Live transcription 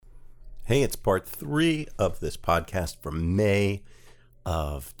Hey, it's part 3 of this podcast from May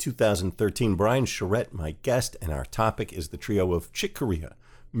of 2013. Brian Charette, my guest, and our topic is the trio of Chick Corea,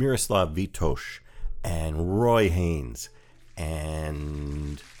 Miroslav Vitosh, and Roy Haynes.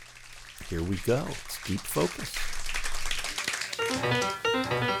 And here we go. It's Deep Focus.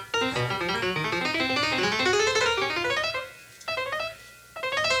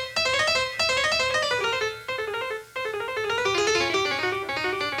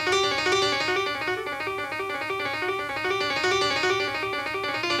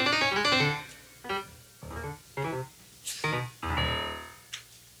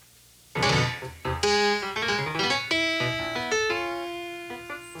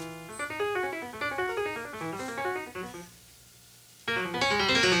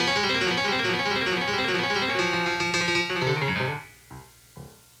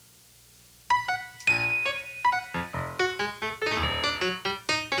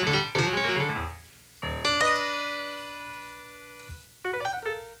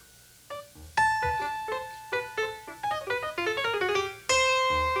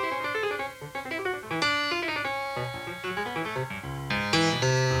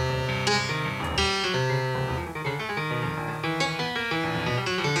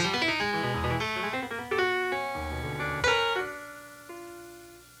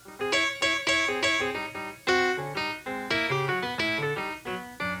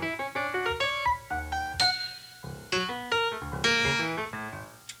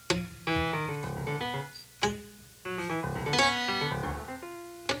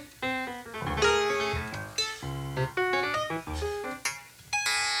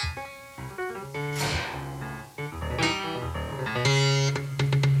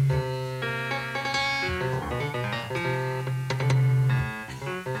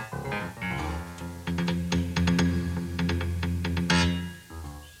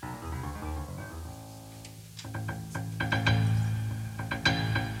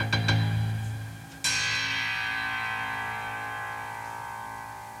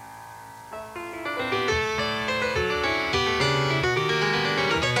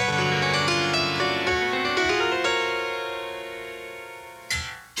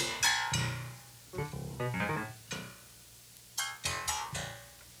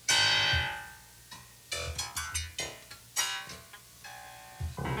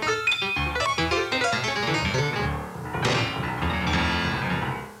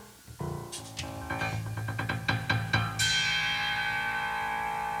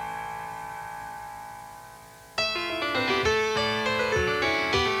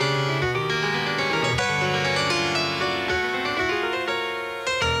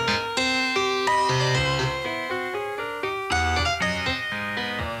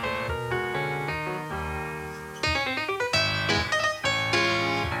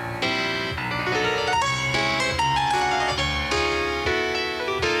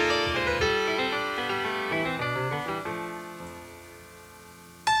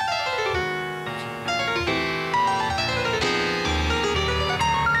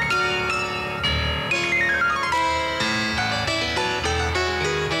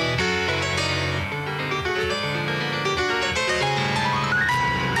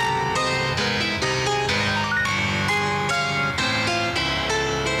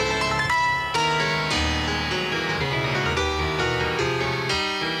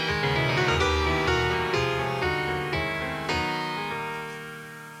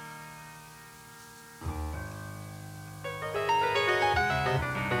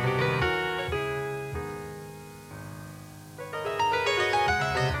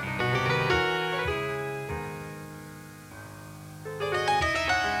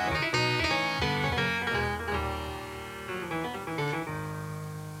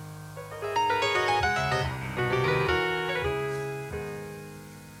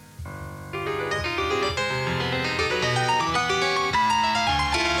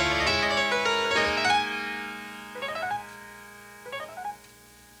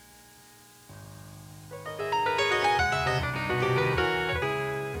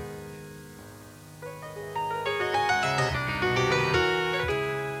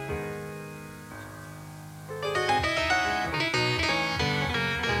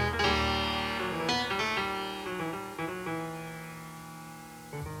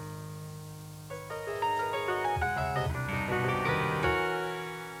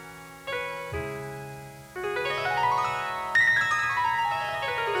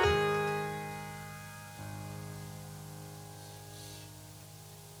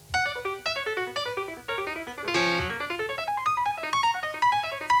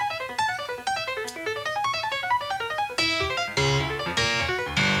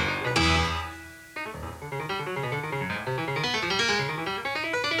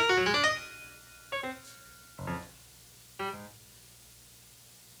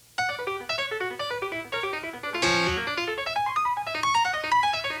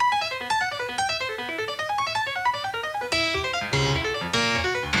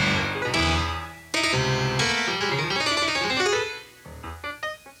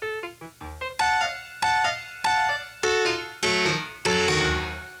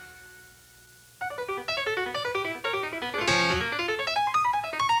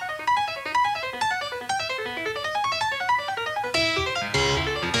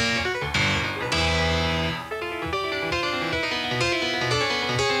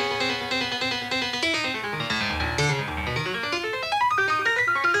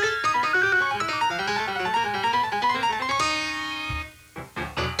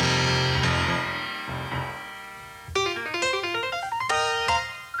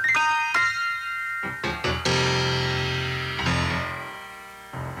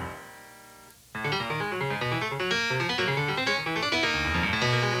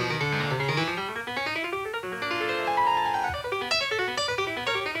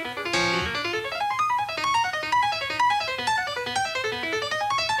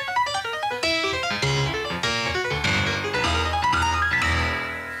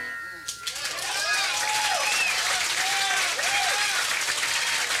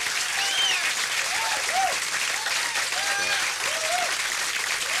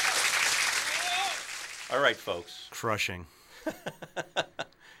 All right, folks. Crushing.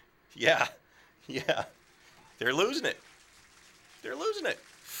 Yeah. They're losing it.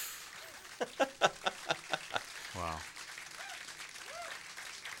 Wow.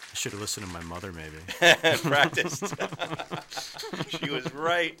 I should have listened to my mother, maybe. Practiced. She was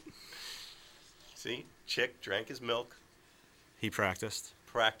right. See, Chick drank his milk, He practiced.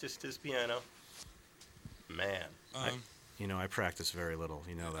 practiced his piano. Man. I practice very little.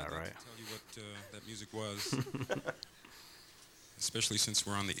 You know that, I'd like right? to tell you what that music was, especially since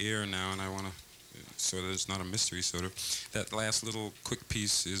we're on the air now, and I want to, so that it's not a mystery, sort of. That last little quick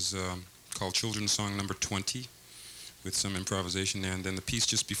piece is called Children's Song Number 20, with some improvisation there, and then the piece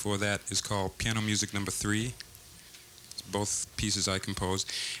just before that is called Piano Music Number 3. It's both pieces I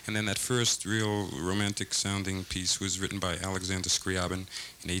composed, and then that first real romantic-sounding piece was written by Alexander Scriabin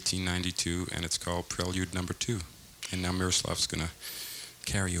in 1892, and it's called Prelude Number 2. And now Miroslav's going to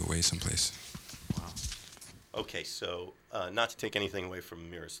carry you away someplace. Wow. Okay, so not to take anything away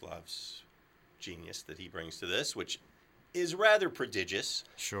from Miroslav's genius that he brings to this, which is rather prodigious.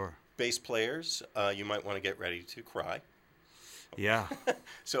 Sure. Bass players, you might want to get ready to cry. Yeah.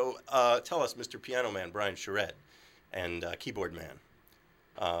 So tell us, Mr. Piano Man, Brian Charette, and Keyboard Man,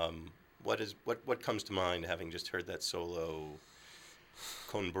 what comes to mind having just heard that solo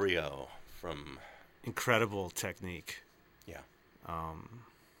con brio from... Incredible technique. Yeah.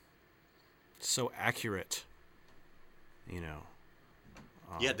 So accurate.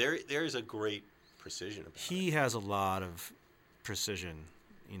 Yeah, there is a great precision about it. He has a lot of precision,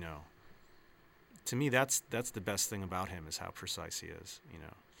 To me, that's the best thing about him is how precise he is,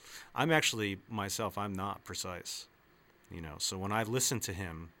 I'm actually, myself, I'm not precise, So when I listen to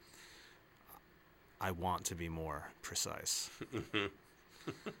him, I want to be more precise.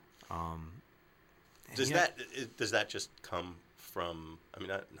 Does that just come from,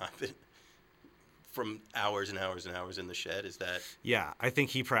 not that, from hours and hours and hours in the shed? Is that? Yeah, I think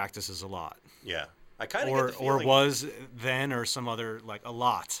he practices a lot. Yeah, I kind of get the feeling. Or was then, or some other, a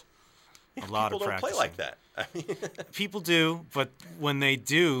lot. Yeah, a lot of practicing. People don't play like that. People do, but when they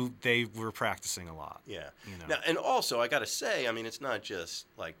do, they were practicing a lot. Yeah. Now, and also, I got to say, it's not just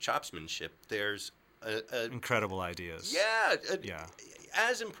like chopsmanship. There's incredible ideas. Yeah. Yeah.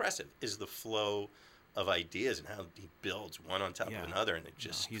 As impressive is the flow of ideas and how he builds one on top of another, and it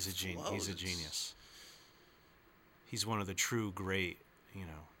just he's a flows. He's a genius. He's one of the true great,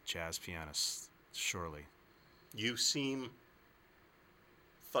 jazz pianists, surely. You seem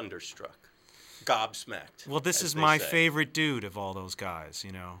thunderstruck, gobsmacked. Well, this is my favorite dude of all those guys,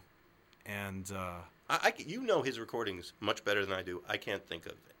 and you know his recordings much better than I do. I can't think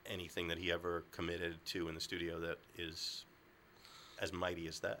of anything that he ever committed to in the studio that is as mighty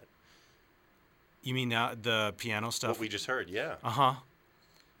as that. You mean now the piano stuff? What we just heard, yeah. Uh-huh.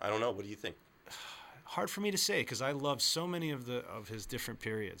 I don't know. What do you think? Hard for me to say because I love so many of his different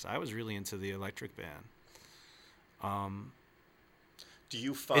periods. I was really into the electric band. Do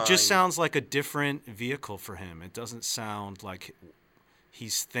you find... It just sounds like a different vehicle for him. It doesn't sound like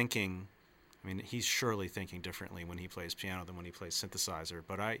he's thinking... he's surely thinking differently when he plays piano than when he plays synthesizer.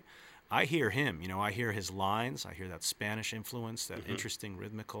 But I hear him. I hear his lines. I hear that Spanish influence, that interesting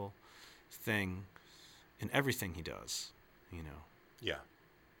rhythmical thing in everything he does. Yeah.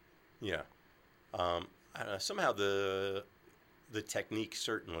 Yeah. Somehow the technique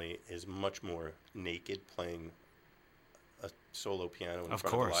certainly is much more naked playing a solo piano in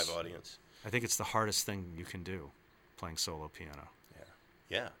front of a live audience. I think it's the hardest thing you can do, playing solo piano.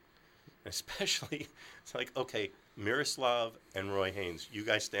 Yeah. Especially, it's like, okay, Miroslav and Roy Haynes, you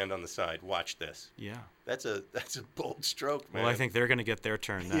guys stand on the side. Watch this. Yeah. That's a bold stroke, man. Well, I think they're going to get their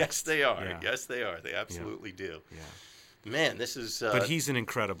turn next. Yes, they are. Yeah. Yes, they are. They absolutely do. Yeah. Man, this is... but he's an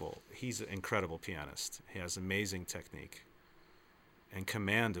incredible pianist. He has amazing technique and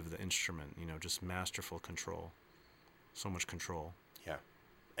command of the instrument, just masterful control. So much control. Yeah.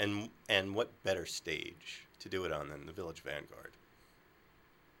 And what better stage to do it on than the Village Vanguard?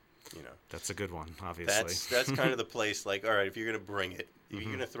 That's a good one, obviously. That's kind of the place. Like, all right, if you're gonna bring it, if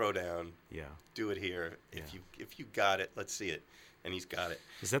you're gonna throw down, do it here. If you got it, let's see it. And he's got it.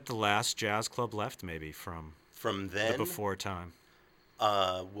 Is that the last jazz club left, maybe from then? The before time.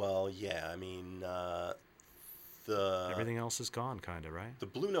 Well, yeah. Everything else is gone, kind of, right? The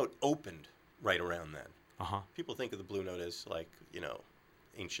Blue Note opened right around then. Uh-huh. People think of the Blue Note as like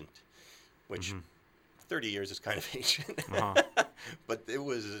ancient, which 30 years is kind of ancient. But it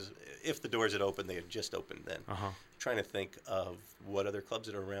was, if the doors had opened, they had just opened then. Trying to think of what other clubs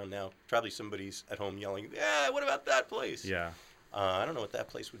that are around now. Probably somebody's at home yelling, yeah, what about that place? Yeah. I don't know what that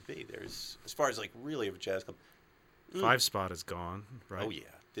place would be. There's, as far as like really of a jazz club. Five Spot is gone, right? Oh, yeah.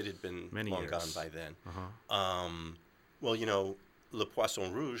 It had been Many long years. gone by then. Uh-huh. Well, you know, Le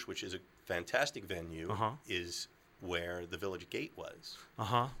Poisson Rouge, which is a fantastic venue, Uh-huh. is where the Village Gate was.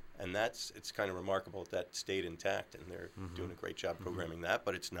 Uh-huh. And it's kind of remarkable that stayed intact, and they're doing a great job programming that,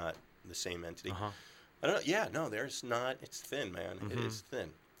 but it's not the same entity. Uh-huh. I don't know. Yeah, no, there's not. It's thin, man. It is thin.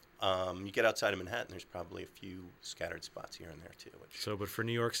 You get outside of Manhattan, there's probably a few scattered spots here and there, too. So, but for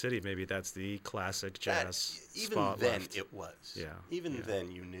New York City, maybe that's the classic jazz even spot then, left. it was. Yeah, Even yeah.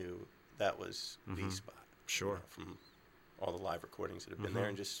 then, you knew that was the spot. Sure. From all the live recordings that have been there,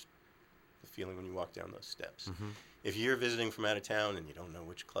 and just the feeling when you walk down those steps. If you're visiting from out of town and you don't know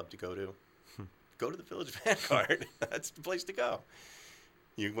which club to go to, go to the Village Vanguard. That's the place to go.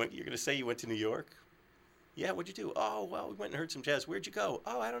 You're going to say you went to New York? Yeah, what'd you do? Oh, well, we went and heard some jazz. Where'd you go?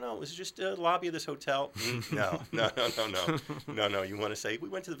 Oh, I don't know. It was just the lobby of this hotel. No. You want to say, we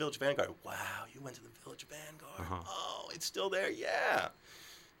went to the Village Vanguard. Wow, you went to the Village Vanguard. Oh, it's still there? Yeah.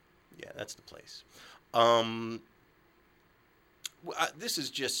 Yeah, that's the place. This is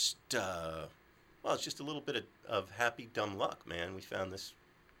just, it's just a little bit of happy dumb luck, man. We found this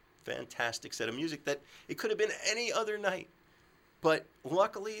fantastic set of music that it could have been any other night. But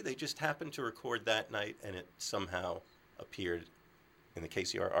luckily, they just happened to record that night, and it somehow appeared in the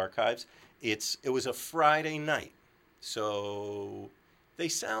KCR archives. It was a Friday night, so they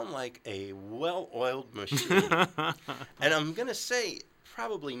sound like a well-oiled machine. And I'm going to say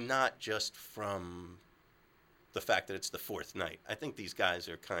probably not just from the fact that it's the fourth night. I think these guys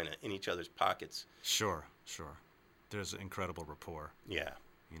are kind of in each other's pockets. Sure. There's incredible rapport. Yeah.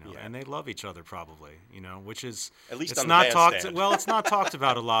 And they love each other probably, which is at least it's on not the talked. bandstand. Well, it's not talked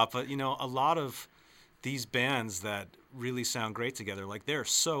about a lot, but a lot of these bands that really sound great together, like they're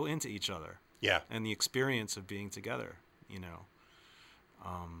so into each other. Yeah. And the experience of being together, and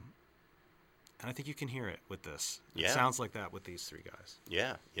I think you can hear it with this. Yeah. It sounds like that with these three guys.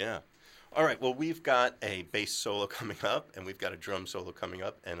 Yeah. All right, well, we've got a bass solo coming up, and we've got a drum solo coming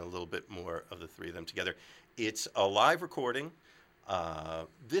up, and a little bit more of the three of them together. It's a live recording.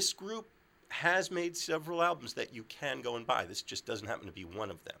 This group has made several albums that you can go and buy. This just doesn't happen to be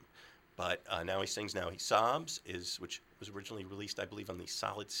one of them. But Now He Sings, Now He Sobs, which was originally released, I believe, on the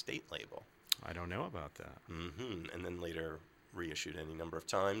Solid State label. I don't know about that. And then later reissued any number of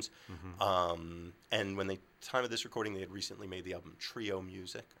times. And when time of this recording, they had recently made the album Trio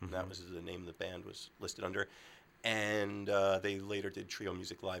Music, and that was the name the band was listed under. And they later did Trio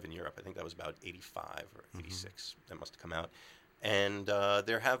Music live in Europe. I think that was about 85 or 86. That must have come out. And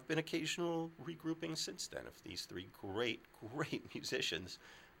there have been occasional regroupings since then of these three great musicians.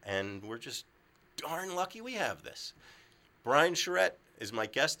 And we're just darn lucky we have this. Brian Charette is my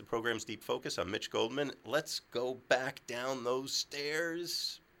guest. The program's Deep Focus. I'm Mitch Goldman. Let's go back down those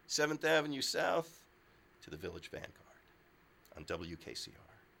stairs, 7th Avenue South, to the Village Vanguard on WKCR.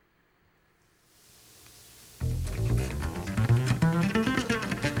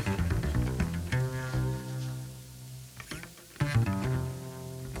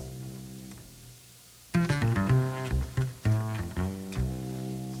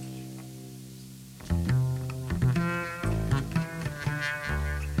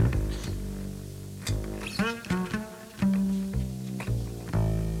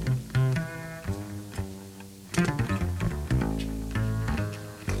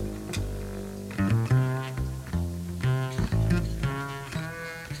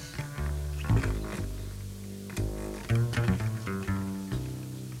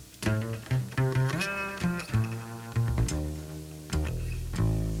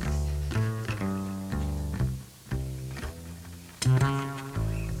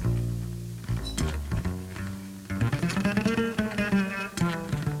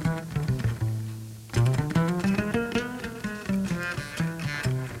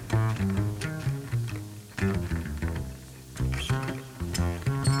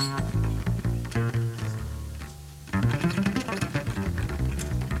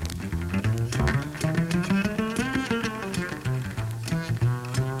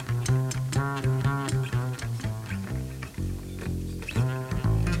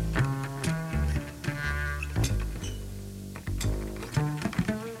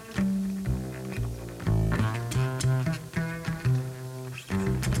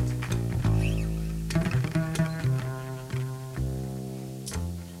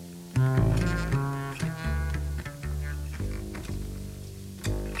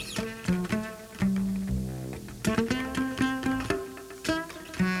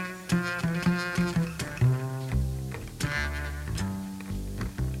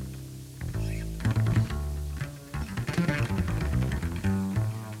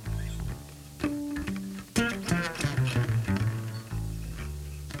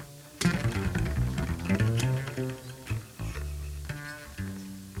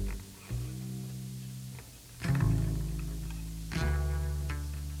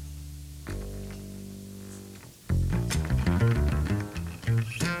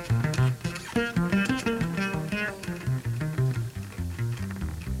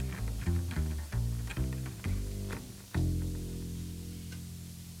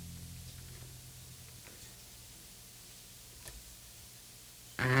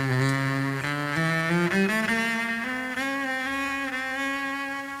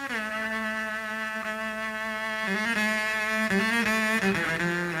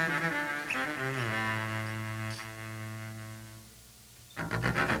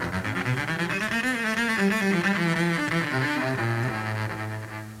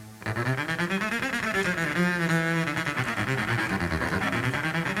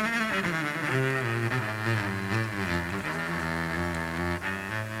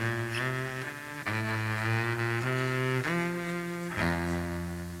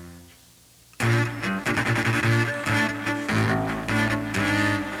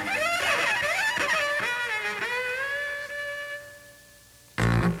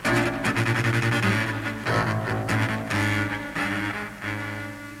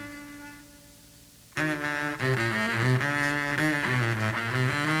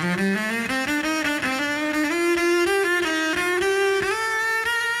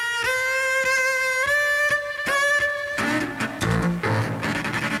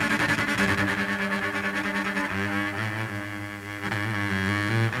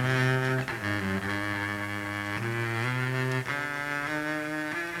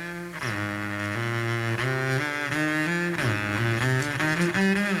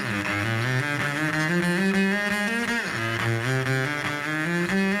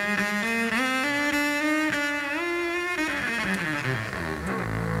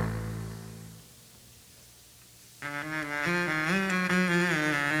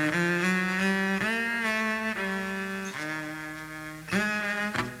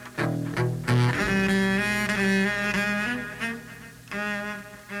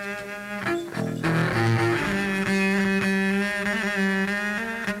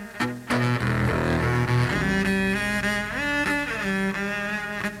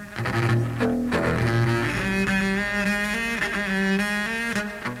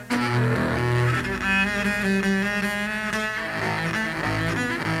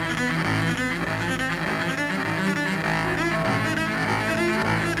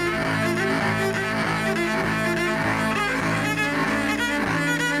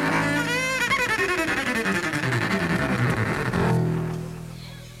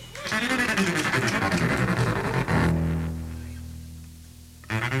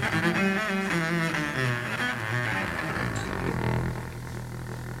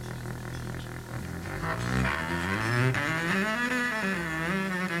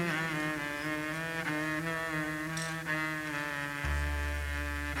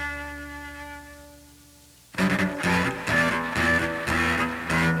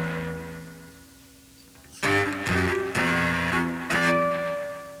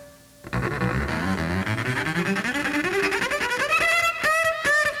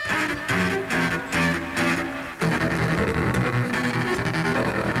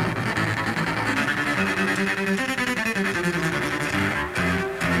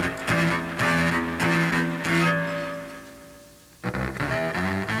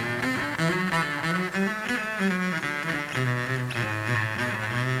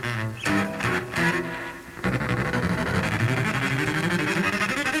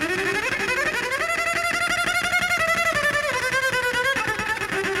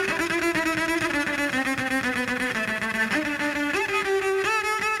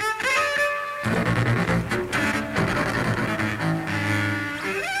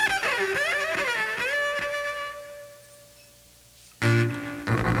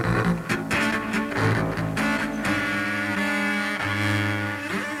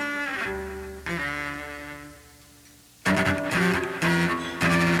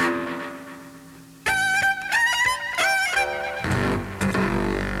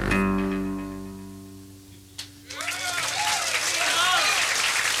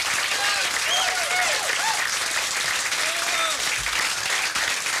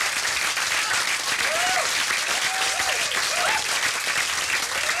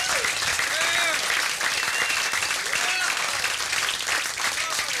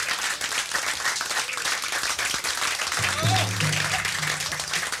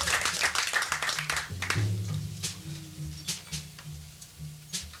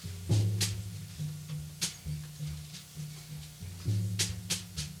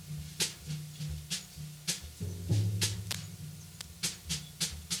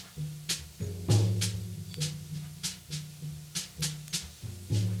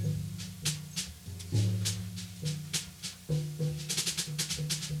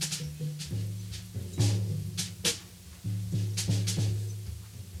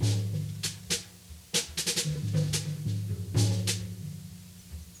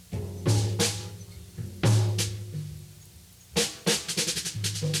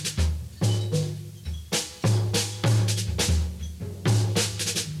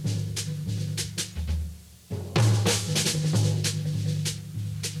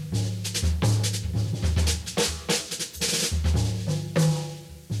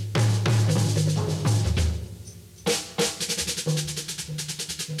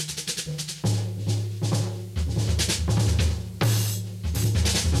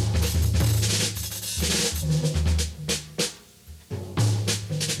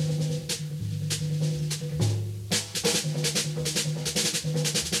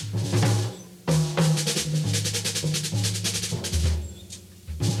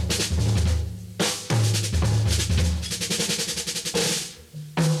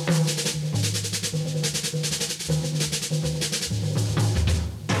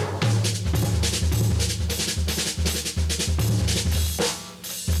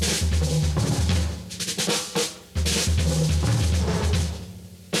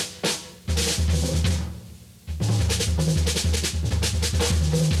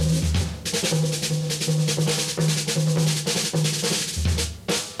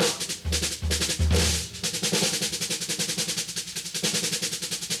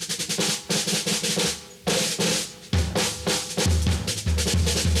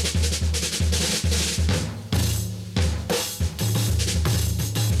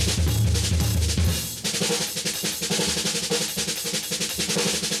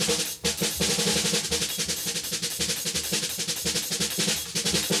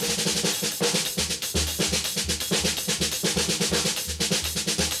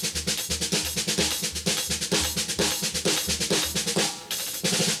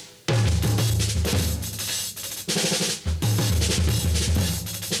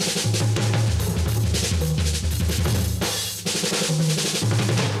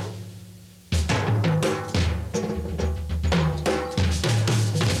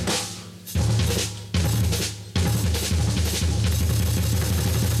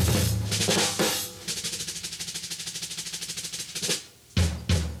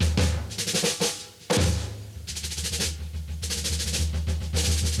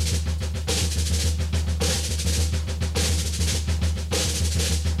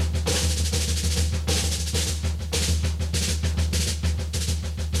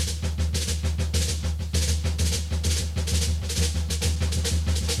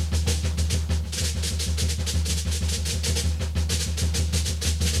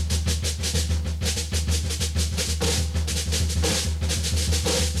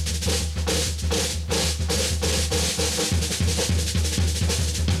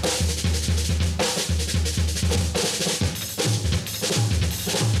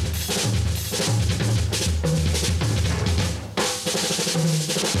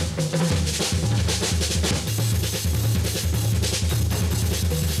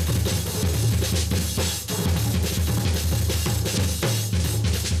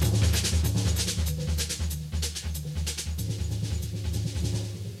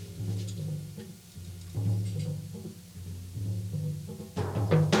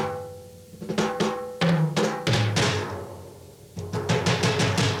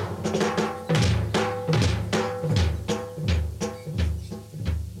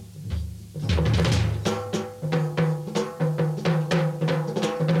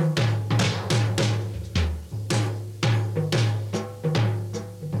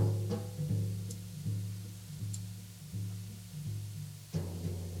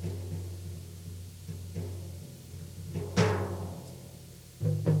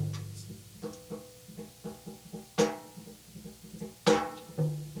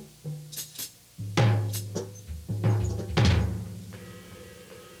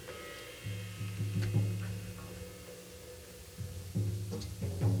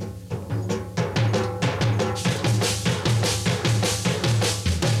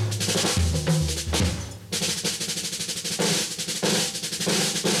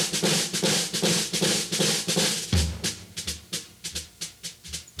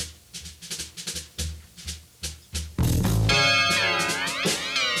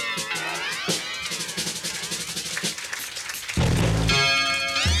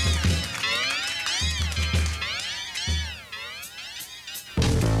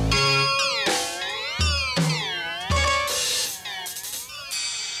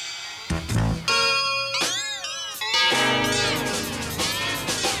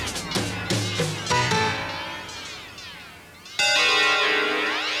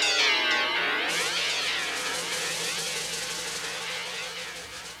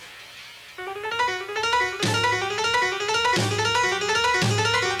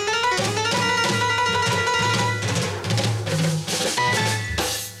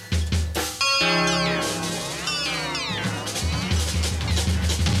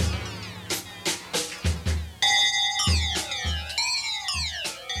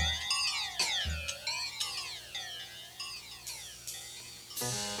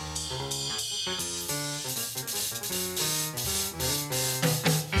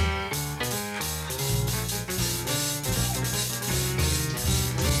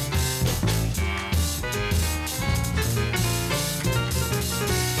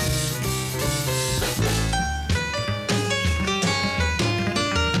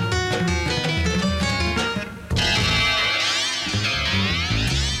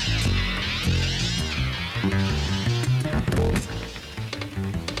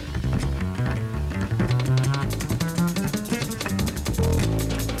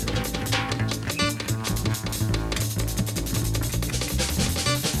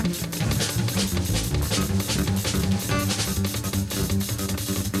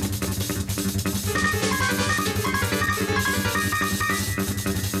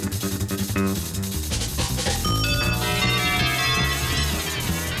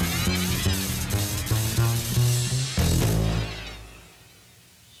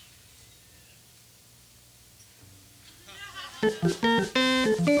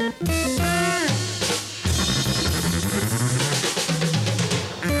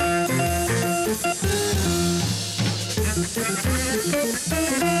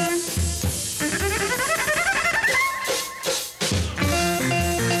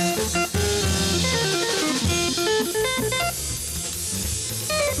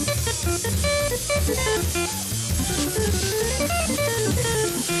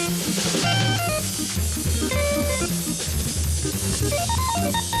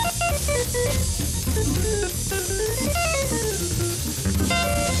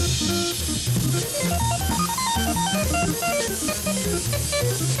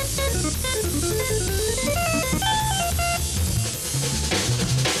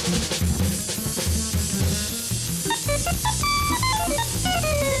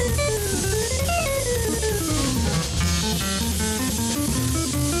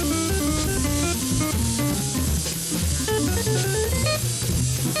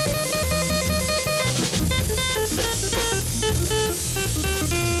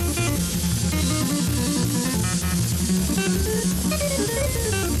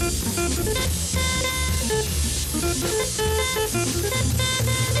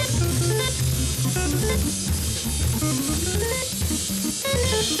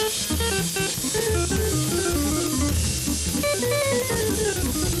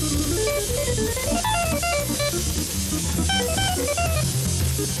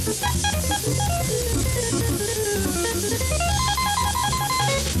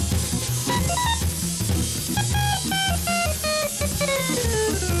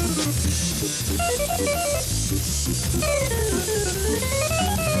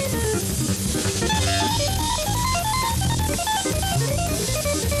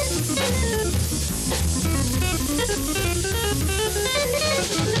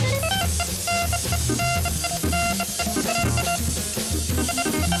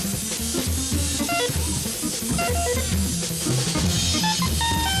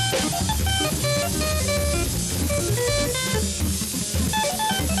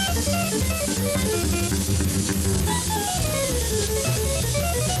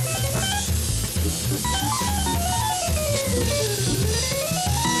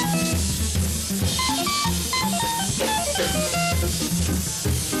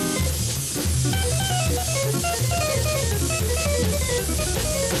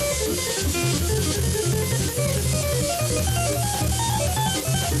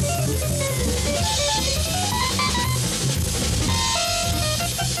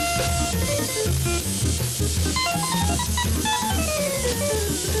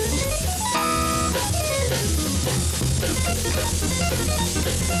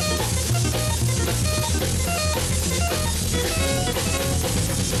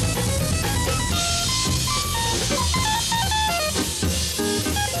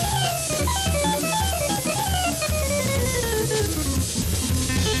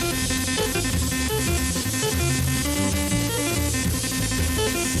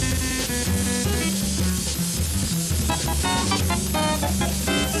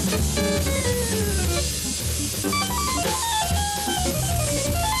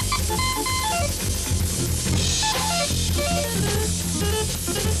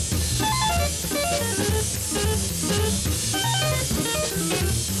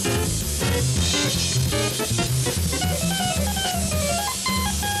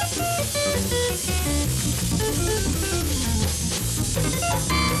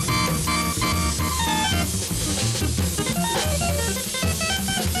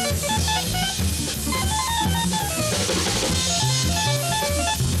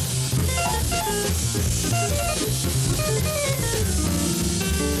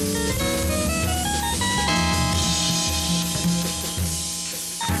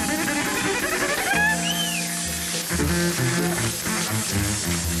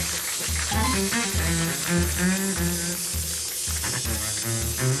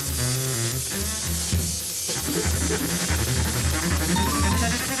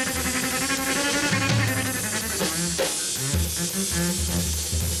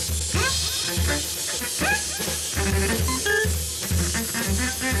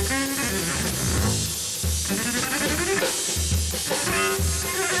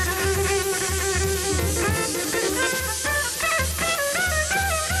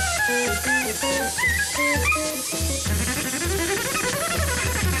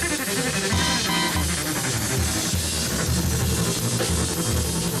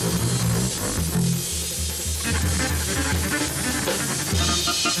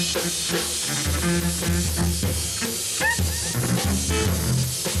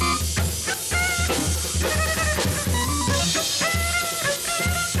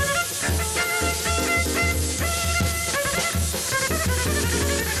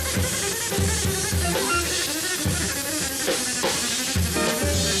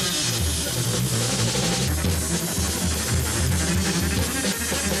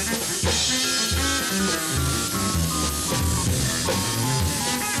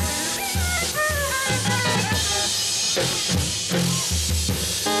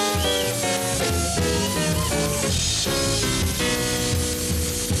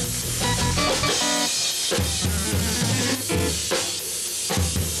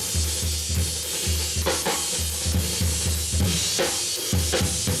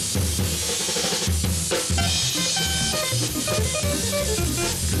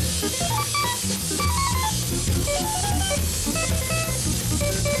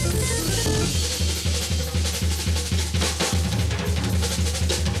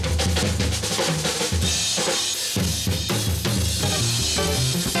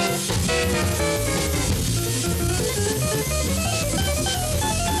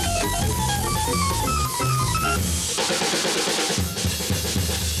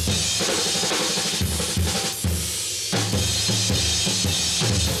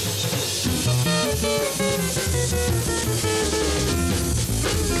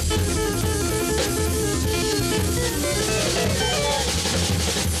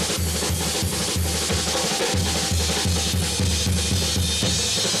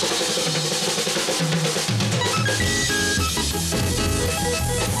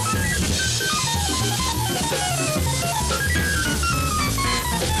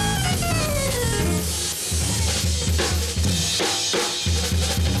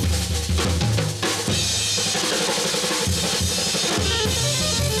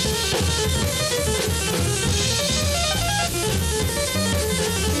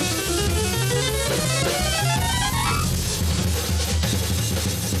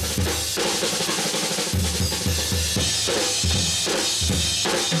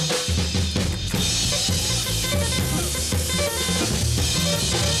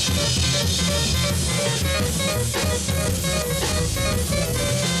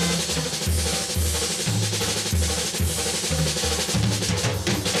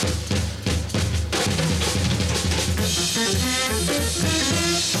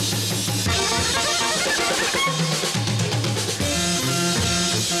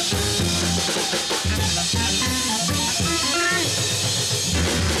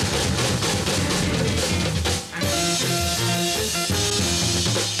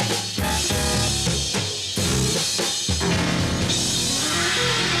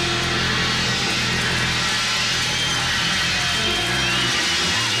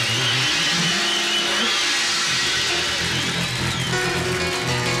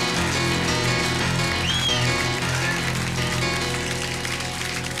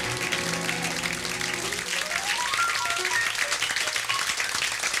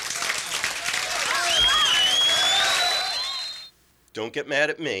 Don't get mad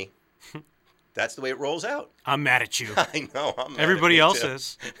at me. That's the way it rolls out. I'm mad at you. I know. I'm mad Everybody at me else too.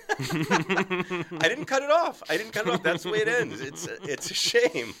 is. I didn't cut it off. That's the way it ends. It's a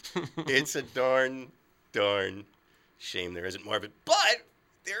shame. It's a darn shame there isn't more of it. But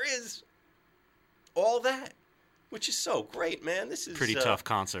there is all that, which is so great, man. This is Pretty tough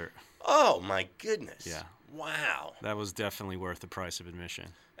concert. Oh my goodness. Yeah. Wow. That was definitely worth the price of admission.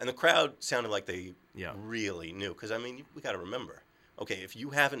 And the crowd sounded like they Yeah. really knew. Because, I mean, we got to remember. Okay, if you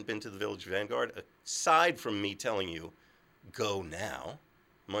haven't been to the Village Vanguard, aside from me telling you, go now.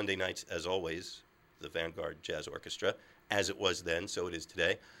 Monday nights, as always, the Vanguard Jazz Orchestra, as it was then, so it is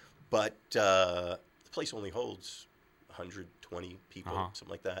today. But the place only holds 120 people,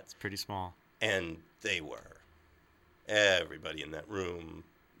 something like that. It's pretty small. And everybody in that room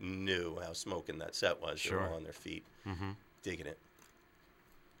knew how smoking that set was. Sure. They were all on their feet, digging it.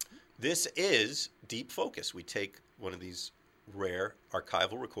 This is Deep Focus. We take one of these rare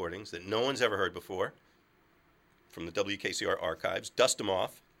archival recordings that no one's ever heard before from the WKCR archives, dust them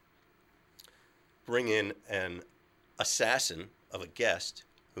off, bring in an assassin of a guest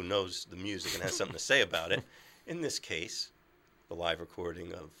who knows the music and has something to say about it. In this case, the live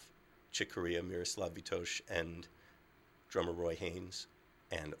recording of Chick Corea, Miroslav Vitosh, and drummer Roy Haynes,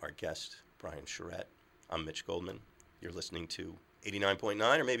 and our guest, Brian Charette. I'm Mitch Goldman. You're listening to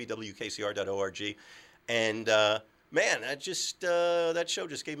 89.9 or maybe WKCR.org. And, man, that show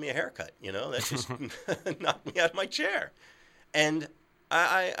just gave me a haircut, you know? That just knocked me out of my chair. And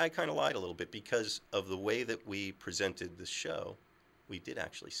I kind of lied a little bit because of the way that we presented the show. We did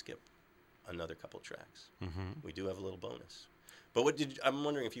actually skip another couple tracks. We do have a little bonus. But I'm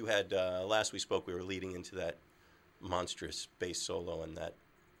wondering if you had, last we spoke, we were leading into that monstrous bass solo and that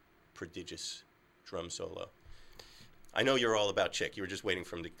prodigious drum solo. I know you're all about Chick. You were just waiting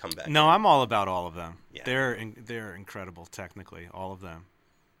for him to come back. No, I'm all about all of them. Yeah. They're incredible technically, all of them.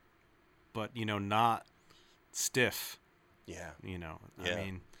 But, you know, not stiff. Yeah. You know, Yeah. I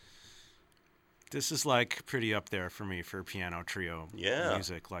mean, this is like pretty up there for me for piano trio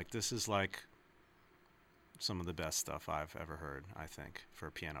music. Like, this is like some of the best stuff I've ever heard, I think, for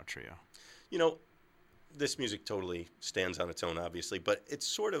a piano trio. You know, this music totally stands on its own, obviously, but it's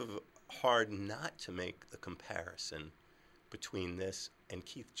sort of hard not to make the comparison between this and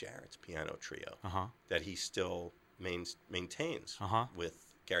Keith Jarrett's piano trio that he still maintains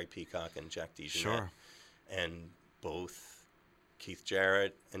with Gary Peacock and Jack DeJohnette. Sure. And both Keith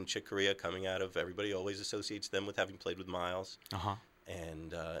Jarrett and Chick Corea coming out of, everybody always associates them with having played with Miles.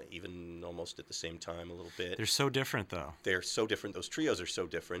 And even almost at the same time a little bit. They're so different, though. They're so different. Those trios are so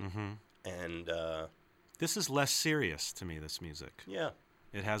different. And this is less serious to me, this music. yeah.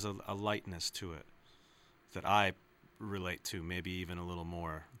 It has a lightness to it that I relate to, maybe even a little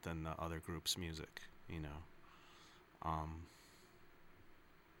more than the other group's music, you know.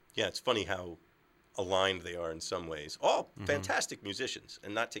 Yeah, it's funny how aligned they are in some ways. All fantastic musicians,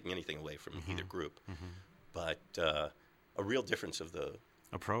 and not taking anything away from either group, but a real difference of the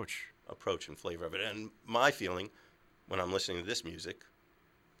approach and flavor of it. And my feeling when I'm listening to this music,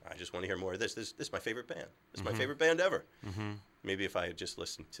 I just want to hear more of this. This is my favorite band. This is my favorite band ever. Maybe if I had just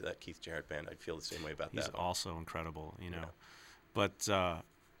listened to that Keith Jarrett band, I'd feel the same way about that. He's also incredible, you know. But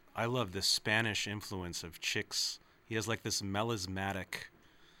I love the Spanish influence of Chick's. He has like this melismatic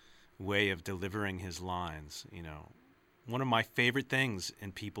way of delivering his lines, you know. One of my favorite things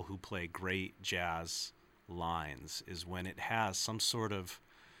in people who play great jazz lines is when it has some sort of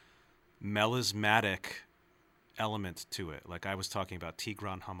melismatic element to it. Like I was talking about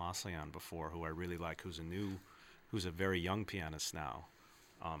Tigran Hamasyan before, who I really like, who's a very young pianist now.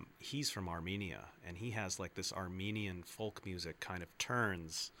 He's from Armenia, and he has like this Armenian folk music kind of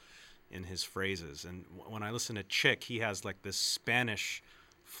turns in his phrases. And when I listen to Chick, he has like this Spanish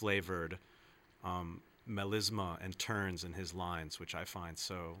flavored melisma and turns in his lines, which I find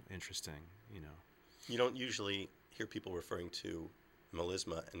so interesting, you know. You don't usually hear people referring to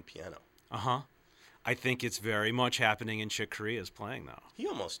melisma and piano. I think it's very much happening in Chick Corea's playing, though.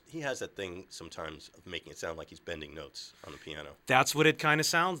 He has that thing sometimes of making it sound like he's bending notes on the piano. That's what it kind of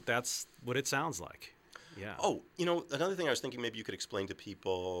sounds. That's what it sounds like. Yeah. Oh, you know, another thing I was thinking maybe you could explain to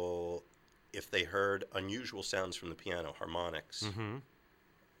people if they heard unusual sounds from the piano, harmonics.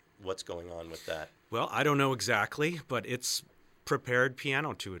 What's going on with that? Well, I don't know exactly, but it's prepared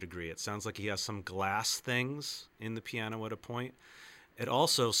piano to a degree. It sounds like he has some glass things in the piano at a point. It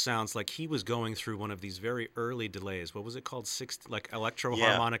also sounds like he was going through one of these very early delays. What was it called? Like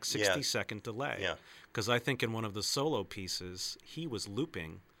electro-harmonic 60-second delay. Yeah. Because I think in one of the solo pieces, he was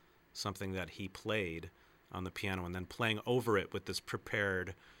looping something that he played on the piano and then playing over it with this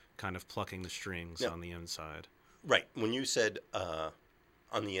prepared kind of plucking the strings on the inside. Right. When you said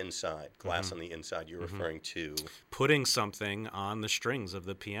on the inside, glass on the inside, you're referring to... Putting something on the strings of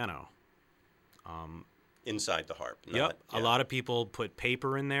the piano. Inside the harp. A lot of people put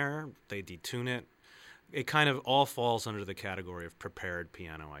paper in there. They detune it. It kind of all falls under the category of prepared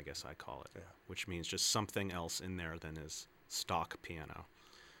piano, I guess I call it, which means just something else in there than is stock piano.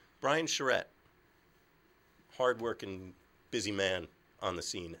 Brian Charette, hard-working, busy man on the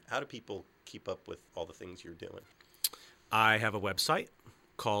scene. How do people keep up with all the things you're doing? I have a website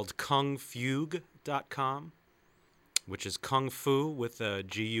called kungfugue.com, which is kung fu with a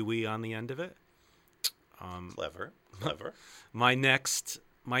GUE on the end of it. Clever. My next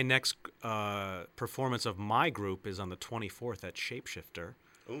performance of my group is on the 24th at Shapeshifter.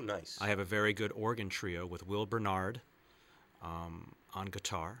 Oh, nice. I have a very good organ trio with Will Bernard on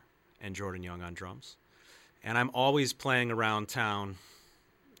guitar and Jordan Young on drums. And I'm always playing around town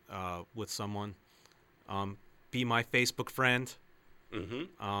with someone. Be my Facebook friend.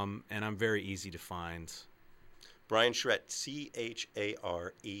 And I'm very easy to find. Brian Charette, Charette.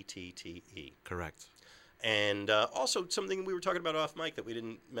 Correct. And also something we were talking about off mic that we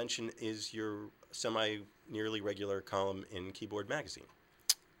didn't mention is your nearly regular column in Keyboard Magazine.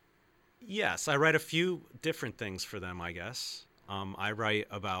 Yes, I write a few different things for them, I guess. I write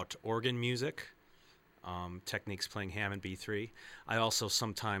about organ music, techniques playing Hammond B3. I also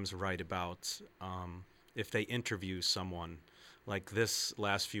sometimes write about if they interview someone. Like this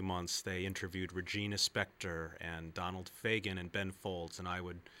last few months, they interviewed Regina Spektor and Donald Fagen and Ben Folds, and I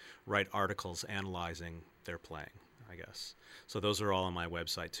would write articles analyzing their playing, I guess. So those are all on my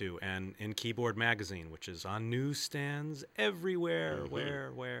website, too. And in Keyboard Magazine, which is on newsstands everywhere,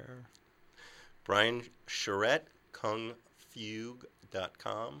 where. Brian Charette,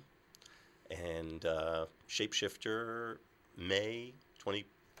 kungfugue.com, and Shapeshifter, May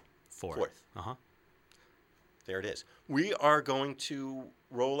 24th. There it is. We are going to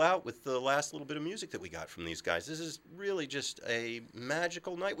roll out with the last little bit of music that we got from these guys. This is really just a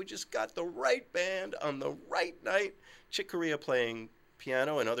magical night. We just got the right band on the right night. Chick Corea playing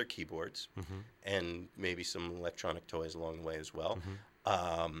piano and other keyboards, and maybe some electronic toys along the way as well.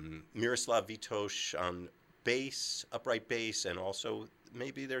 Miroslav Vitosh on bass, upright bass, and also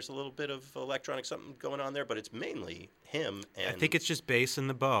maybe there's a little bit of electronic something going on there, but it's mainly him. And I think it's just bass and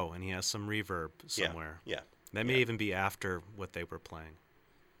the bow, and he has some reverb somewhere. Yeah. That may even be after what they were playing.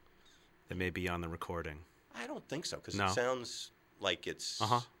 That may be on the recording. I don't think so, because it sounds like it's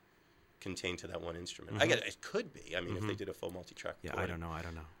contained to that one instrument. I guess it could be. I mean, if they did a full multi-track recording. I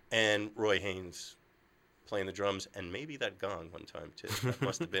don't know. And Roy Haynes playing the drums, and maybe that gong one time, too. That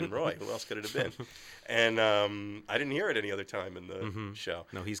must have been Roy. Who else could it have been? And I didn't hear it any other time in the show.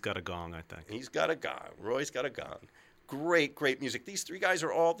 No, he's got a gong, I think. He's got a gong. Roy's got a gong. Great, great music. These three guys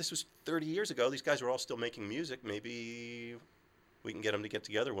are all, this was 30 years ago, these guys are all still making music. Maybe we can get them to get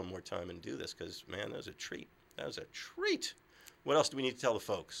together one more time and do this because, man, that was a treat. That was a treat. What else do we need to tell the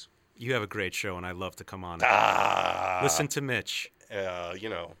folks? You have a great show, and I love to come on. Listen to Mitch.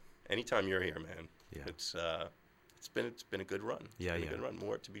 Anytime you're here, man. Yeah. It's been a good run. Yeah. A good run.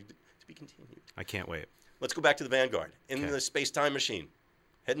 More to be continued. I can't wait. Let's go back to the Vanguard in Okay. the space-time machine,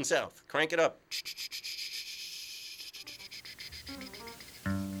 heading south. Crank it up.